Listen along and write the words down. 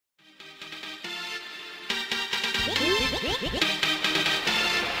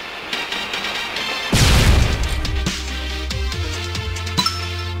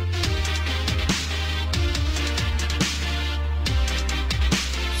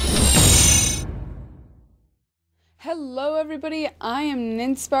Hello everybody, I am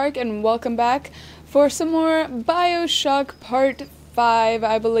Ninspark and welcome back for some more Bioshock Part 5,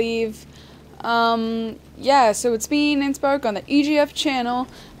 I believe. Yeah, so it's me, Ninspark, on the EGF channel,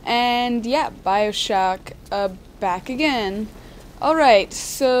 and yeah, Bioshock, back again. Alright,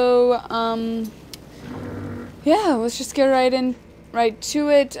 so, yeah, let's just get right to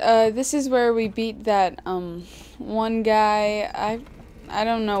it. This is where we beat that, one guy. I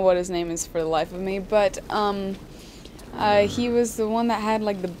don't know what his name is for the life of me, but, he was the one that had,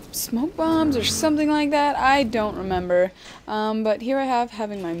 like, the smoke bombs or something like that. I don't remember. But here I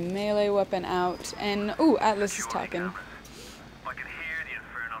having my melee weapon out, and, ooh, Atlas is talking. I can hear the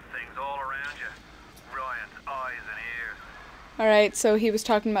infernal things all around you. Ryan's eyes and ears. Alright, so he was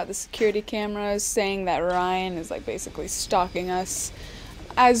talking about the security cameras, saying that Ryan is, like, basically stalking us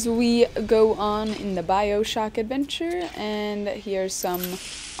as we go on in the Bioshock adventure, and here's some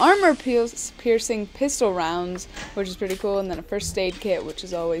armor-piercing pistol rounds, which is pretty cool, and then a first aid kit, which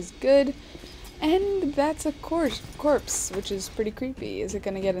is always good, and that's a corpse, which is pretty creepy. Is it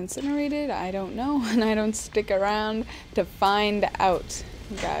gonna get incinerated? I don't know, and I don't stick around to find out.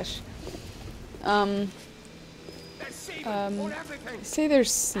 Gosh. Say there's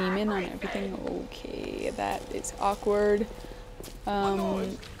semen on everything. Okay, that is awkward.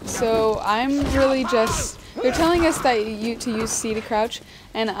 So I'm really just, they're telling us that to use C to crouch,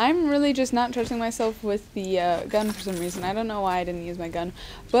 and I'm really just not trusting myself with the gun for some reason. I don't know why I didn't use my gun,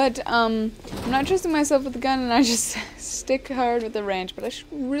 but I'm not trusting myself with the gun, and I just stick hard with the range, but I should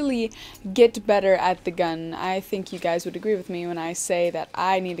really get better at the gun. I think you guys would agree with me when I say that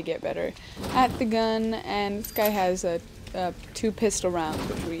I need to get better at the gun, and this guy has 2 pistol rounds,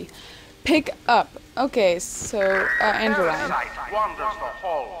 which we pick up. Okay, so, and Ryan. Parasite wanders the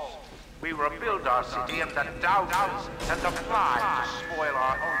halls. We rebuild our city and the doubters and the flies to spoil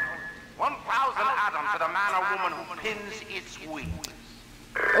our home. 1,000 atoms to the man or woman who pins its wings.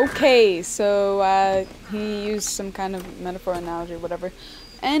 Okay, so, he used some kind of metaphor, analogy, whatever.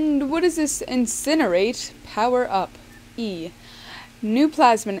 And what is this? Incinerate, power up, E. New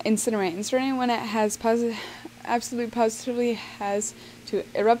plasma, incinerate. Incinerate when it has positively has to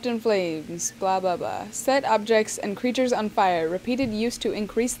erupt in flames, blah blah blah. Set objects and creatures on fire. Repeated use to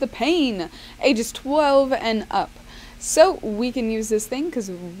increase the pain. Ages 12 and up. So we can use this thing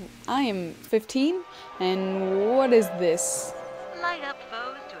because I am 15. And what is this? Light up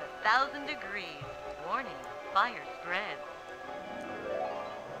foes to 1,000 degrees. Warning, fire spreads.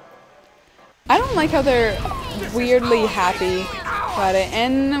 I don't like how they're weirdly happy about it.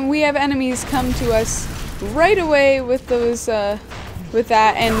 And we have enemies come to us right away with those, with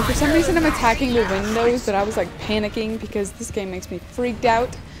that, and for some reason I'm attacking the windows, but I was like panicking because this game makes me freaked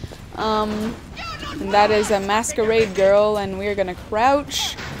out. And that is a masquerade girl, and we're gonna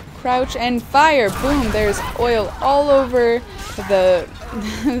crouch, and fire. Boom! There's oil all over the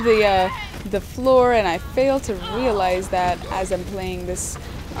the floor, and I fail to realize that as I'm playing this.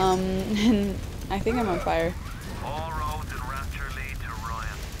 And I think I'm on fire. All roads in Rapture lead to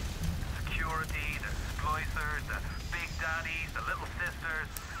Ryan. Security, the splicers, the big daddies, the little sisters.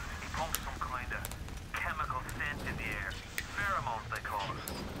 He pumps some kind of chemical scent in the air. Pheromones, they call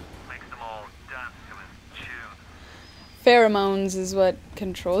it. Makes them all dance to his tune. Pheromones is what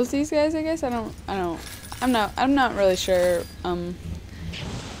controls these guys, I guess. I'm not really sure.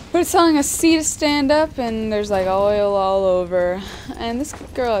 But it's telling us C to stand up, and there's like oil all over. And this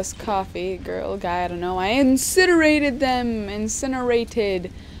girl has coffee. Guy, I don't know. I incinerated them.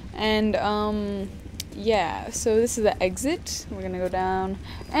 Incinerated. And, yeah. So this is the exit. We're gonna go down.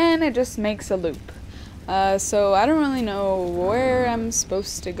 And it just makes a loop. So I don't really know where I'm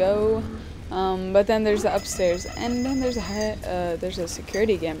supposed to go. But then there's the upstairs. And then there's a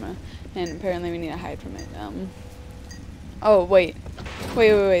security camera. And apparently we need to hide from it. Oh, wait.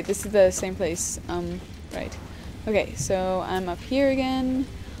 Wait. This is the same place. Right. Okay, so I'm up here again,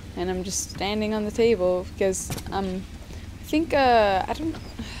 and I'm just standing on the table because, I think I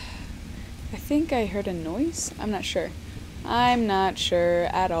heard a noise? I'm not sure. I'm not sure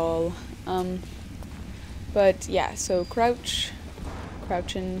at all. But yeah, so crouching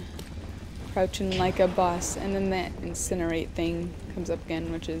like a boss, and then that incinerate thing comes up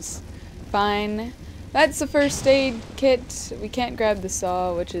again, which is fine. That's the first aid kit. We can't grab the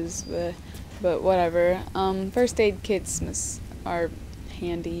saw, which is but whatever. First aid kits are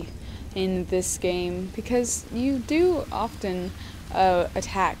handy in this game because you do often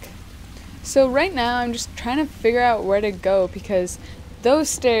attack. So right now I'm just trying to figure out where to go because those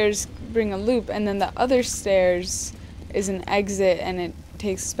stairs bring a loop, and then the other stairs is an exit, and it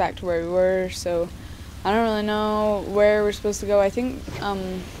takes us back to where we were. So I don't really know where we're supposed to go. I think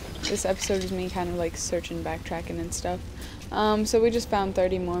this episode is me kind of like searching, backtracking and stuff. So we just found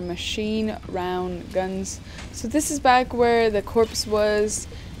 30 more machine round guns. So this is back where the corpse was,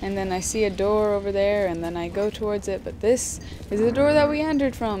 and then I see a door over there, and then I go towards it, but this is the door that we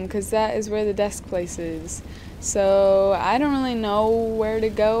entered from, because that is where the desk place is. So I don't really know where to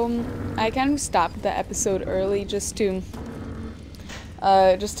go. I kind of stopped the episode early just to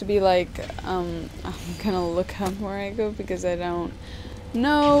be like, I'm gonna look up where I go because I don't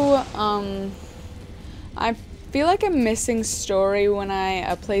know. I feel like I'm missing story when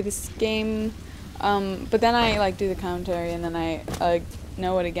I play this game, but then I like do the commentary and then I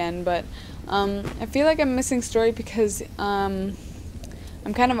know it again. But I feel like I'm missing story because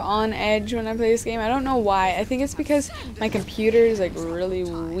I'm kind of on edge when I play this game. I don't know why. I think it's because my computer is like really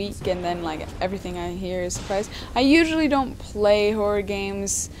weak, and then like everything I hear is surprise. I usually don't play horror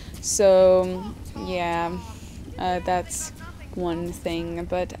games, so yeah, that's one thing.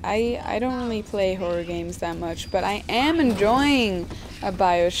 But I don't really play horror games that much. But I am enjoying a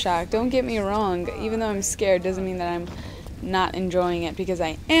Bioshock. Don't get me wrong. Even though I'm scared, doesn't mean that I'm not enjoying it, because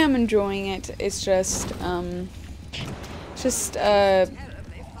I am enjoying it. It's just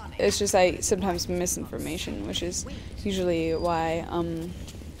I sometimes miss information, which is usually why I'm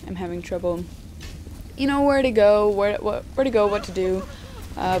having trouble. You know, where to go, where to go, what to do,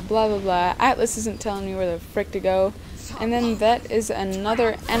 blah blah blah. Atlas isn't telling me where the frick to go, and then that is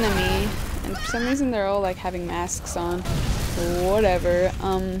another enemy, and for some reason they're all like having masks on, whatever.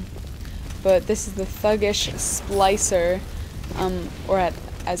 But this is the thuggish splicer, or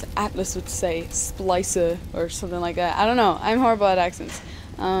as Atlas would say, splicer or something like that. I don't know. I'm horrible at accents.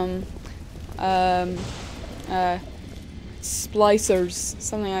 Splicers,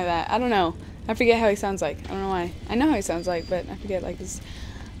 something like that. I don't know. I forget how he sounds like. I don't know why. I know how he sounds like, but I forget like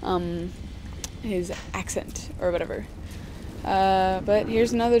his accent or whatever. But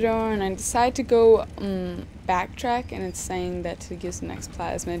here's another door, and I decide to go backtrack, and it's saying that to use the next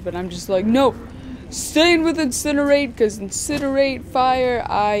plasmid, but I'm just like, no, staying with incinerate, because incinerate, fire,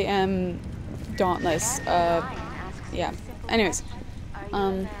 I am dauntless. Yeah. Anyways.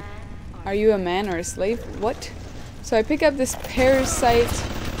 Are you a man or a slave? What? So I pick up this parasite,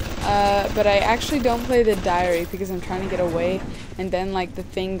 but I actually don't play the diary because I'm trying to get away, and then like the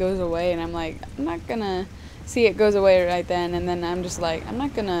thing goes away, and I'm like, I'm not gonna see it goes away right then, and then I'm just like, I'm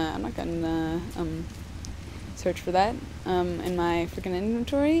not gonna search for that in my freaking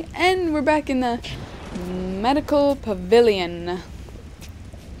inventory, and we're back in the medical pavilion.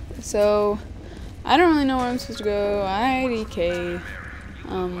 So I don't really know where I'm supposed to go. IDK.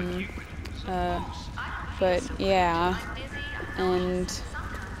 But yeah, and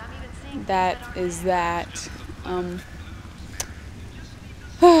that is that.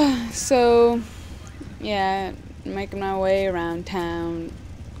 So yeah, making my way around town,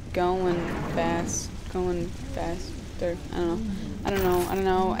 going faster. I don't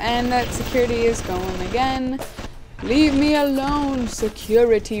know. And that security is going again. Leave me alone,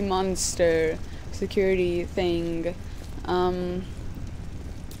 security monster. Security thing.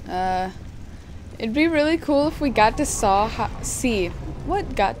 It'd be really cool if we got to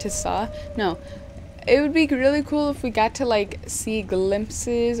it would be really cool if we got to like see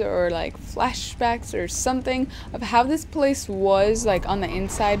glimpses or like flashbacks or something of how this place was like on the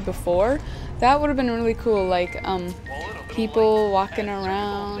inside before. That would have been really cool, like people walking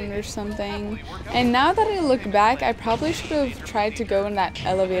around or something. And now that I look back, I probably should have tried to go in that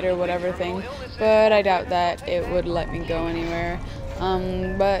elevator whatever thing, but I doubt that it would let me go anywhere.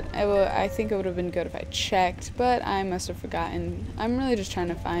 But I think it would have been good if I checked, but I must have forgotten. I'm really just trying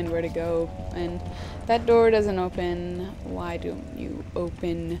to find where to go, and that door doesn't open. Why don't you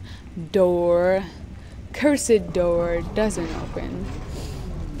open? Door. Cursed door doesn't open.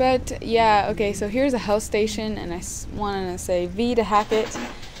 But yeah, okay, so here's a health station, and I wanted to say V to hack it,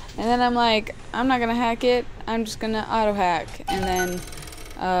 and then I'm like, I'm not gonna hack it, I'm just gonna auto hack, and then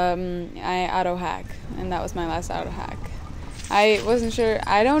I auto hack, and that was my last auto hack. I wasn't sure.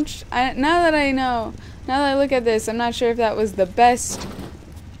 Now that I look at this, I'm not sure if that was the best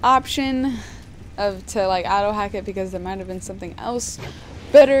option to like auto hack it, because there might have been something else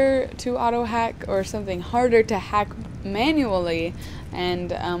better to auto hack or something harder to hack manually,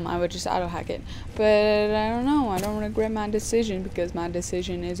 and I would just auto hack it. But I don't know. I don't regret my decision, because my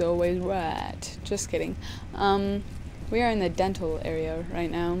decision is always right. Just kidding. We are in the dental area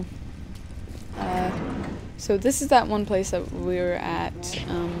right now. So this is that one place that we were at.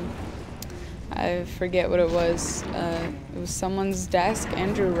 I forget what it was. It was someone's desk.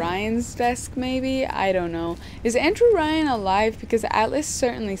 Andrew Ryan's desk, maybe? I don't know. Is Andrew Ryan alive? Because Atlas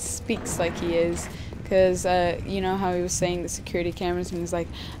certainly speaks like he is. because you know how he was saying the security cameras and he was like,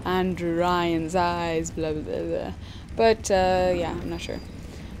 Andrew Ryan's eyes, blah blah blah, blah. But yeah, I'm not sure.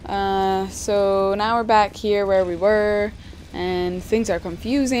 So now we're back here where we were, and things are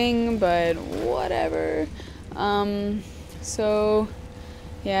confusing, but whatever. So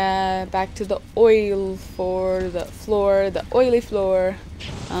yeah, back to the oily floor,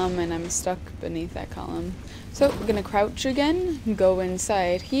 and I'm stuck beneath that column. So we're gonna crouch again, go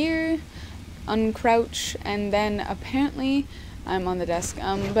inside here, uncrouch, and then apparently I'm on the desk,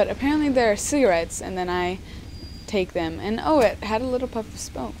 but apparently there are cigarettes, and then I take them, and oh, it had a little puff of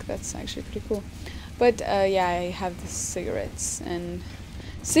smoke. That's actually pretty cool. But yeah, I have the cigarettes, and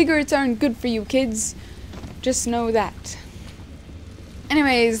cigarettes aren't good for you kids, just know that.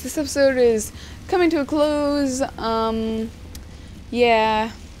 Anyways, this episode is coming to a close.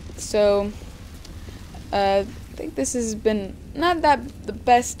 Yeah, so I think this has been not that the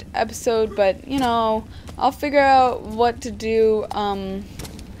best episode, but you know, I'll figure out what to do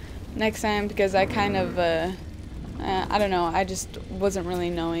next time, because I kind of I don't know, I just wasn't really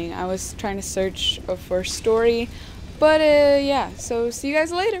knowing. I was trying to search for a story, but yeah, so see you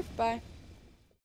guys later. Bye.